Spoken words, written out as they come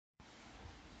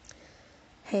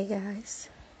Hey guys,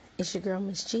 it's your girl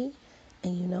Miss G,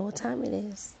 and you know what time it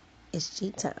is. It's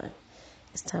G time.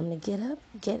 It's time to get up,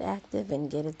 get active, and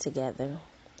get it together.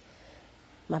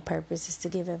 My purpose is to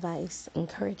give advice,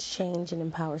 encourage change, and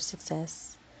empower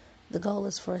success. The goal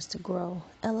is for us to grow,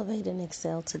 elevate, and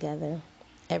excel together.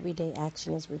 Everyday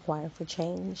action is required for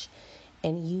change,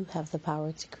 and you have the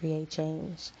power to create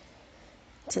change.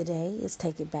 Today is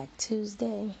Take It Back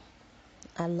Tuesday.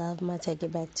 I love my Take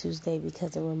It Back Tuesday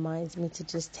because it reminds me to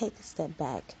just take a step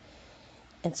back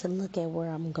and to look at where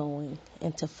I'm going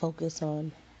and to focus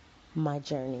on my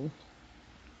journey.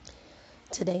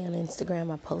 Today on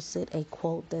Instagram, I posted a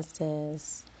quote that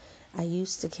says, "I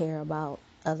used to care about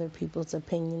other people's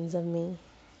opinions of me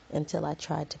until I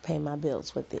tried to pay my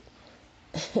bills with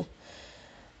it."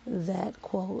 That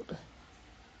quote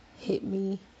hit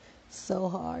me so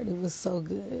hard. It was so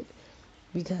good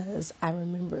because I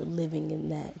remember living in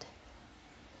that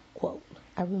quote.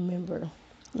 I remember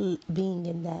being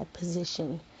in that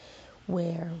position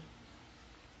where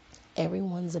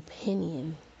everyone's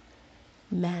opinion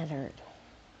mattered.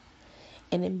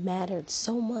 And it mattered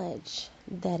so much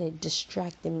that it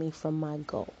distracted me from my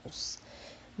goals,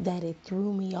 that it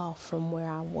threw me off from where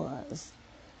I was,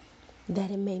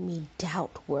 that it made me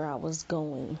doubt where I was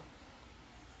going.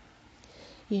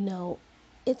 You know,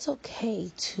 it's okay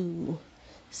to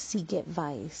seek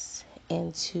advice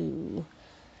and to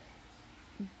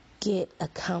get a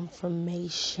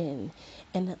confirmation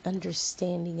and an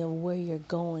understanding of where you're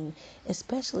going,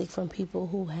 especially from people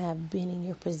who have been in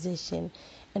your position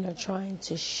and are trying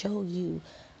to show you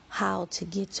how to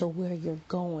get to where you're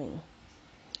going.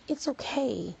 It's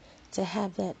okay to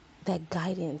have that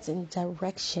guidance and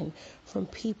direction from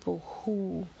people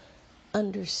who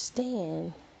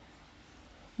understand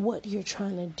what you're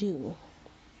trying to do.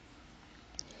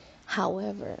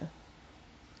 However,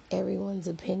 everyone's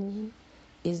opinion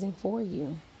isn't for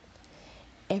you.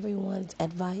 Everyone's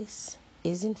advice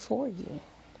isn't for you.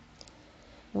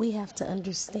 We have to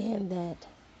understand that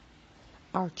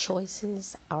our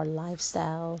choices, our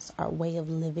lifestyles, our way of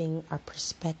living, our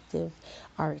perspective,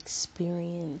 our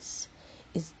experience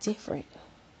is different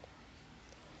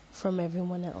from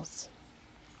everyone else.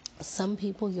 Some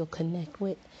people you'll connect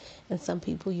with, and some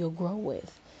people you'll grow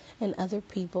with, and other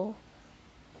people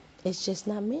it's just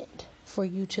not meant for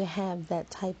you to have that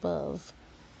type of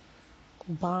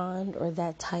bond or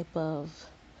that type of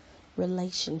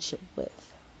relationship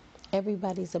with.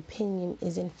 Everybody's opinion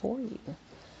isn't for you.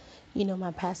 You know, my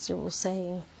pastor will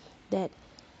say that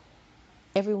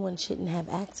everyone shouldn't have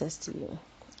access to you.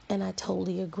 And I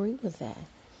totally agree with that.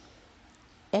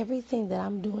 Everything that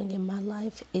I'm doing in my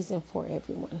life isn't for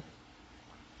everyone.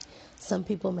 Some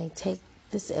people may take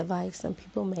this advice. Some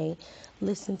people may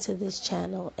listen to this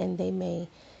channel and they may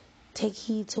take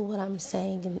heed to what I'm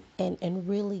saying and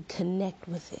really connect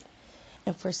with it.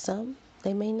 And for some,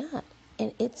 they may not.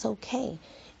 And it's okay.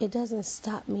 It doesn't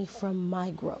stop me from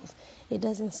my growth. It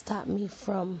doesn't stop me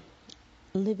from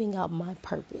living out my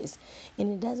purpose.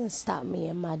 And it doesn't stop me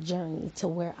in my journey to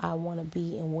where I want to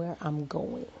be and where I'm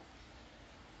going.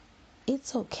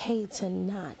 It's okay to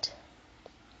not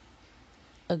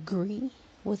agree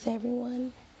with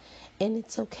everyone. And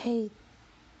it's okay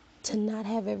to not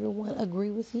have everyone agree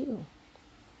with you.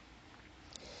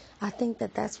 I think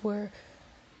that that's where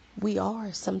we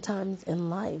are sometimes in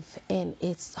life, and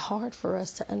it's hard for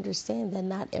us to understand that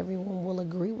not everyone will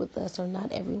agree with us or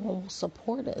not everyone will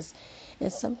support us.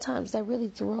 And sometimes that really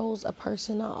throws a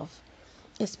person off,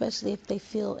 especially if they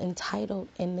feel entitled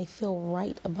and they feel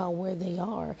right about where they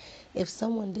are. If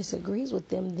someone disagrees with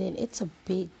them, then it's a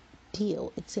big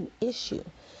deal. It's an issue,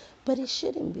 but it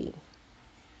shouldn't be.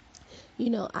 You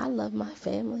know, I love my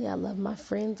family, I love my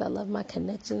friends, I love my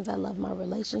connections, I love my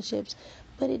relationships,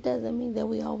 but it doesn't mean that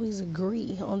we always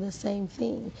agree on the same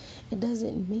thing. It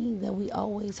doesn't mean that we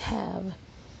always have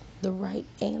the right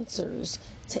answers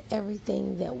to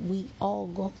everything that we all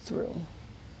go through.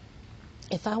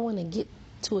 If I want to get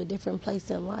to a different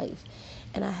place in life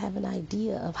and I have an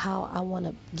idea of how I want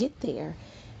to get there,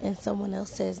 and someone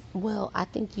else says, well, I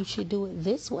think you should do it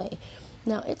this way.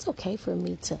 Now, it's okay for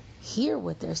me to hear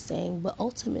what they're saying, but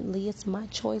ultimately it's my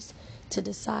choice to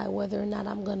decide whether or not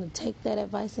I'm going to take that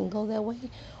advice and go that way,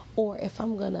 or if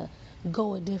I'm going to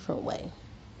go a different way.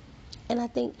 And I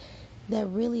think that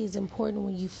really is important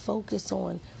when you focus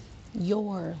on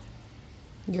your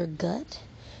gut,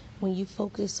 when you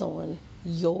focus on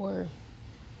your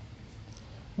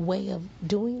way of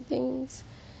doing things,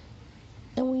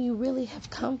 and when you really have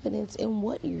confidence in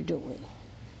what you're doing.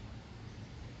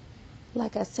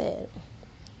 Like I said,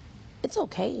 it's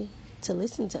okay to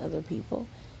listen to other people.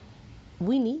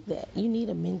 we need that. You need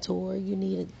a mentor. You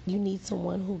need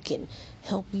someone who can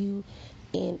help you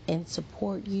and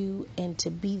support you and to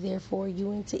be there for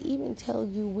you and to even tell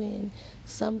you when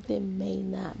something may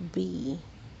not be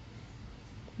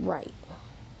right.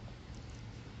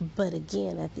 But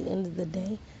again, at the end of the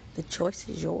day, the choice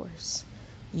is yours.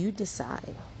 You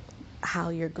decide how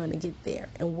you're going to get there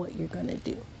and what you're going to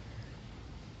do.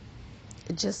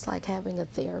 Just like having a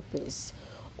therapist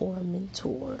or a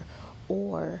mentor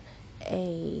or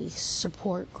a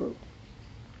support group,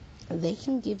 they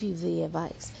can give you the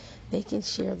advice. They can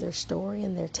share their story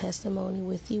and their testimony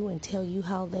with you and tell you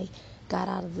how they got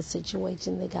out of the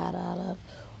situation they got out of,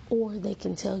 or they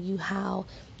can tell you how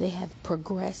they have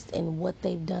progressed and what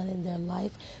they've done in their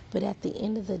life. But at the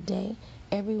end of the day,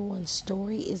 everyone's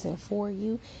story isn't for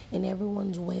you, and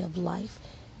everyone's way of life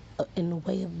and the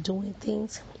way of doing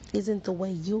things isn't the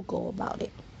way you'll go about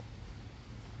it.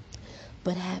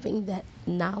 But having that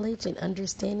knowledge and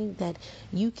understanding that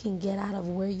you can get out of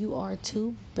where you are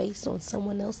too, based on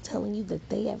someone else telling you that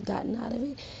they have gotten out of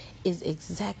it, is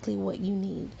exactly what you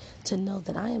need to know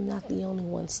that I am not the only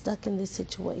one stuck in this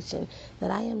situation, that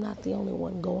I am not the only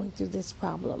one going through this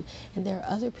problem. And there are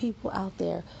other people out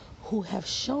there who have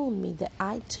shown me that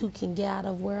I too can get out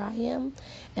of where I am,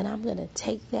 and I'm going to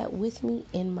take that with me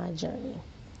in my journey.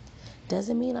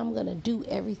 Doesn't mean I'm going to do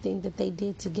everything that they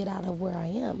did to get out of where I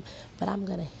am, but I'm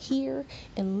going to hear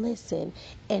and listen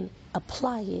and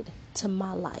apply it to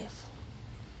my life.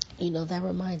 That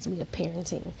reminds me of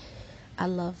parenting. I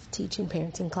love teaching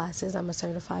parenting classes. I'm a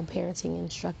certified parenting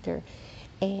instructor,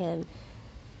 and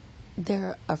there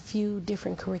are a few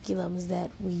different curriculums that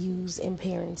we use in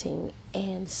parenting,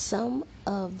 and some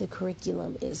of the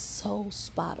curriculum is so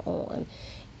spot on.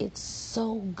 It's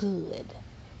so good.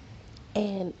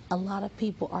 And a lot of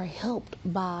people are helped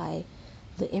by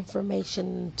the information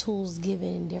and tools given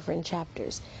in different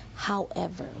chapters.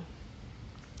 However,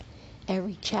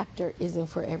 every chapter isn't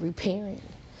for every parent.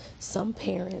 Some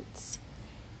parents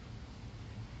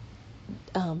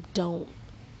don't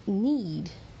need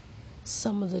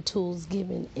some of the tools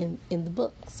given in the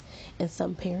books. And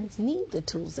some parents need the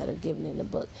tools that are given in the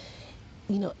book.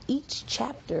 Each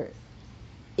chapter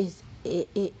is,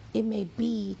 it may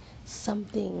be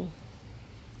something.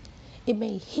 It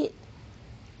may hit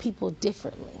people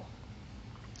differently.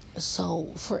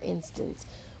 So, for instance,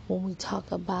 when we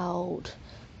talk about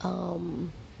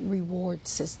reward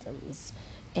systems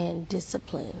and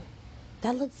discipline,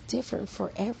 that looks different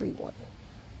for everyone.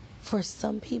 For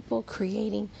some people,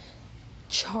 creating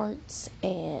charts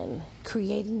and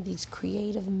creating these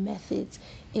creative methods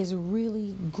is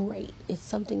really great. It's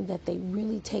something that they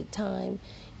really take time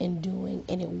in doing,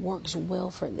 and it works well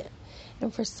for them.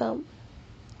 And for some,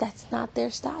 that's not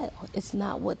their style. It's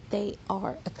not what they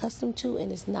are accustomed to,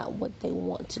 and it's not what they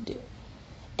want to do.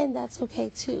 And that's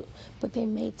okay too. But they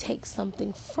may take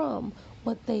something from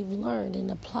what they've learned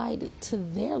and applied it to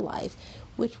their life,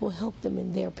 which will help them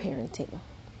in their parenting.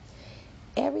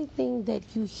 Everything that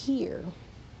you hear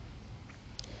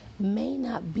may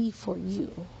not be for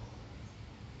you.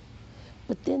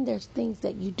 But then there's things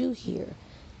that you do hear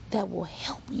that will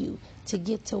help you to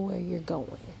get to where you're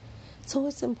going. So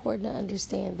it's important to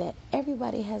understand that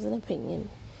everybody has an opinion.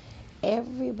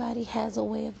 Everybody has a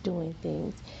way of doing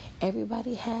things.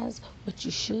 Everybody has what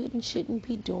you should and shouldn't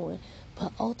be doing.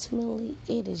 But ultimately,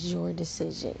 it is your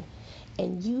decision.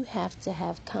 And you have to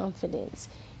have confidence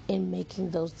in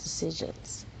making those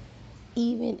decisions,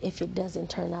 even if it doesn't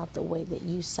turn out the way that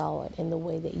you saw it and the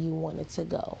way that you want it to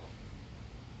go.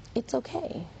 It's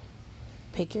okay.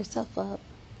 Pick yourself up,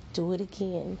 do it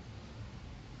again,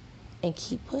 and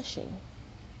keep pushing.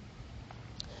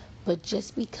 But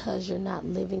just because you're not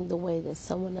living the way that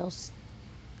someone else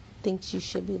thinks you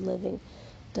should be living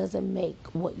doesn't make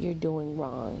what you're doing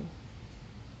wrong.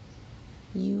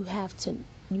 You have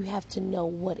to know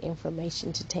what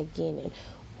information to take in and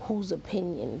whose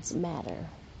opinions matter.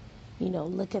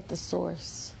 Look at the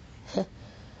source.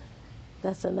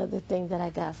 That's another thing that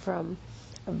I got from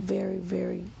a very,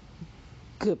 very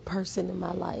good person in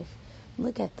my life.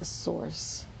 Look at the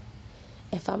source.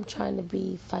 If I'm trying to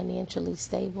be financially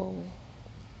stable,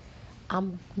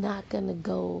 I'm not going to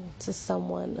go to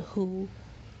someone who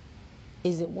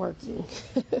isn't working.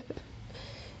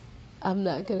 I'm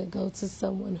not going to go to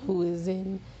someone who is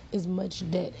in as much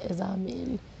debt as I'm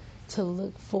in to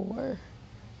look for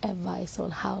advice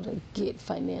on how to get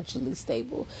financially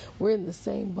stable. We're in the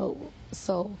same boat,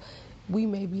 so we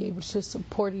may be able to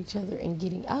support each other in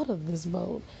getting out of this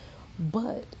boat,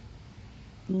 but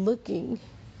looking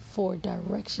for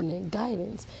direction and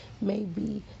guidance may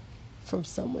be from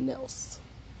someone else.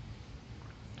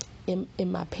 In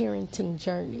my parenting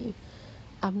journey,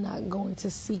 I'm not going to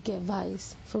seek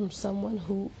advice from someone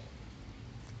who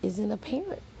isn't a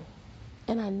parent.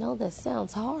 And I know that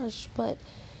sounds harsh, but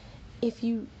if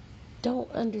you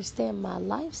don't understand my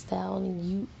lifestyle and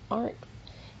you aren't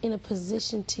in a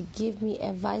position to give me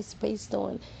advice based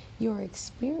on your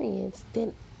experience,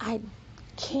 then I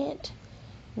can't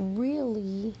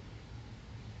really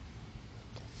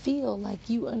feel like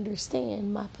you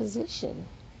understand my position.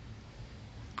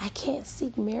 I can't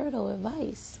seek marital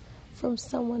advice from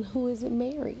someone who isn't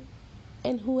married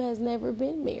and who has never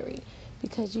been married,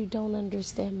 because you don't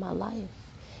understand my life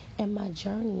and my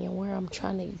journey and where I'm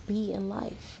trying to be in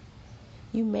life.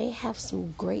 You may have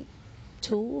some great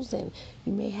tools and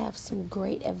you may have some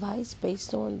great advice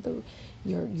based on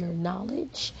your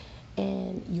knowledge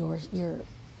and your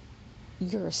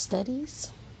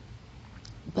studies,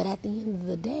 but at the end of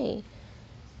the day,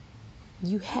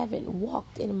 you haven't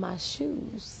walked in my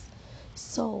shoes.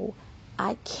 So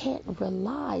I can't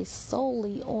rely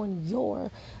solely on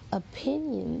your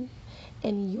opinion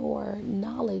and your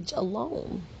knowledge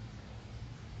alone.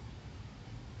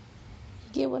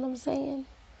 You get what I'm saying?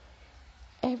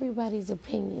 Everybody's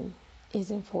opinion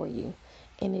isn't for you,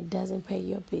 and it doesn't pay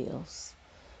your bills.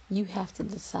 You have to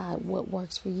decide what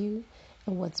works for you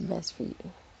and what's best for you.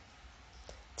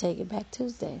 Take It Back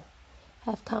Tuesday.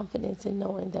 Have confidence in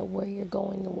knowing that where you're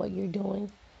going and what you're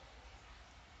doing,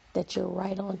 that you're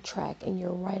right on track and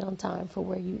you're right on time for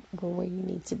where you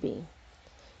need to be.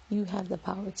 You have the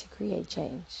power to create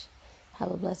change.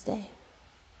 Have a blessed day.